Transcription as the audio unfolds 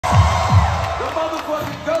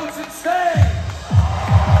voice and stage.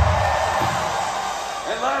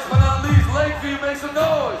 And last but not least, Lakeview, make some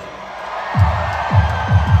noise.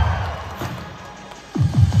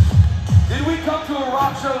 Did we come to a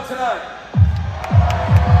rock show tonight?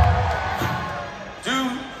 Do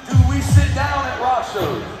we sit down at rock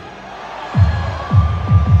shows?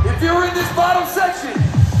 If you're in this bottom section,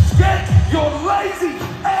 get your lazy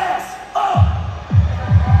ass up!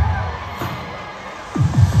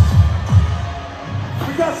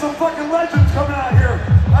 We got some fucking legends coming out here.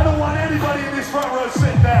 I don't want anybody in this front row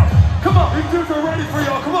sitting down. Come on, these dudes are ready for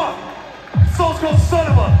y'all, come on. This song's called Son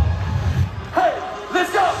of a. Hey,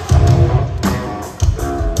 let's go!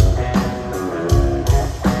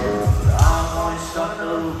 I'm only son of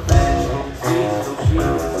a bitch, she's so she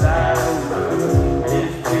was out of her.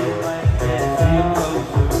 If you ain't that, you go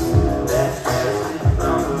through. That's just it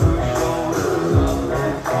from her shoulders up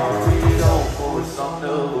and concrete on for some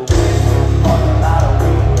new.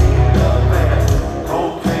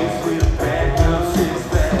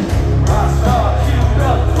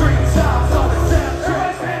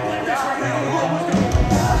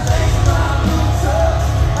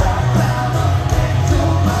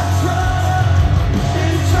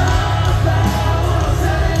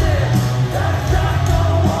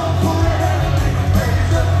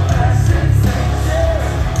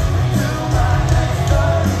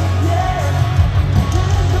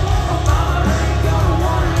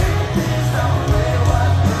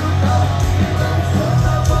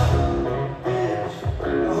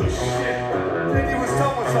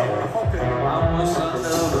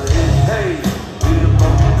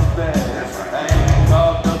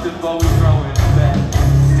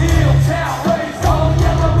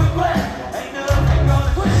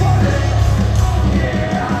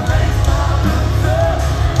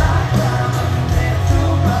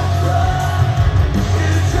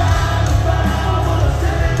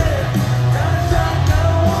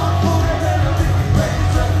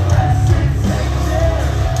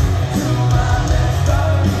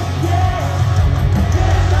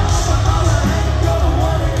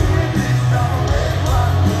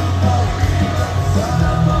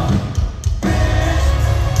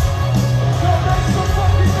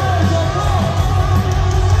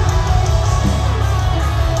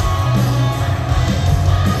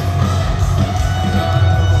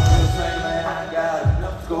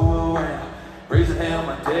 Raising hell,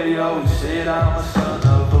 my daddy always said I'm a son.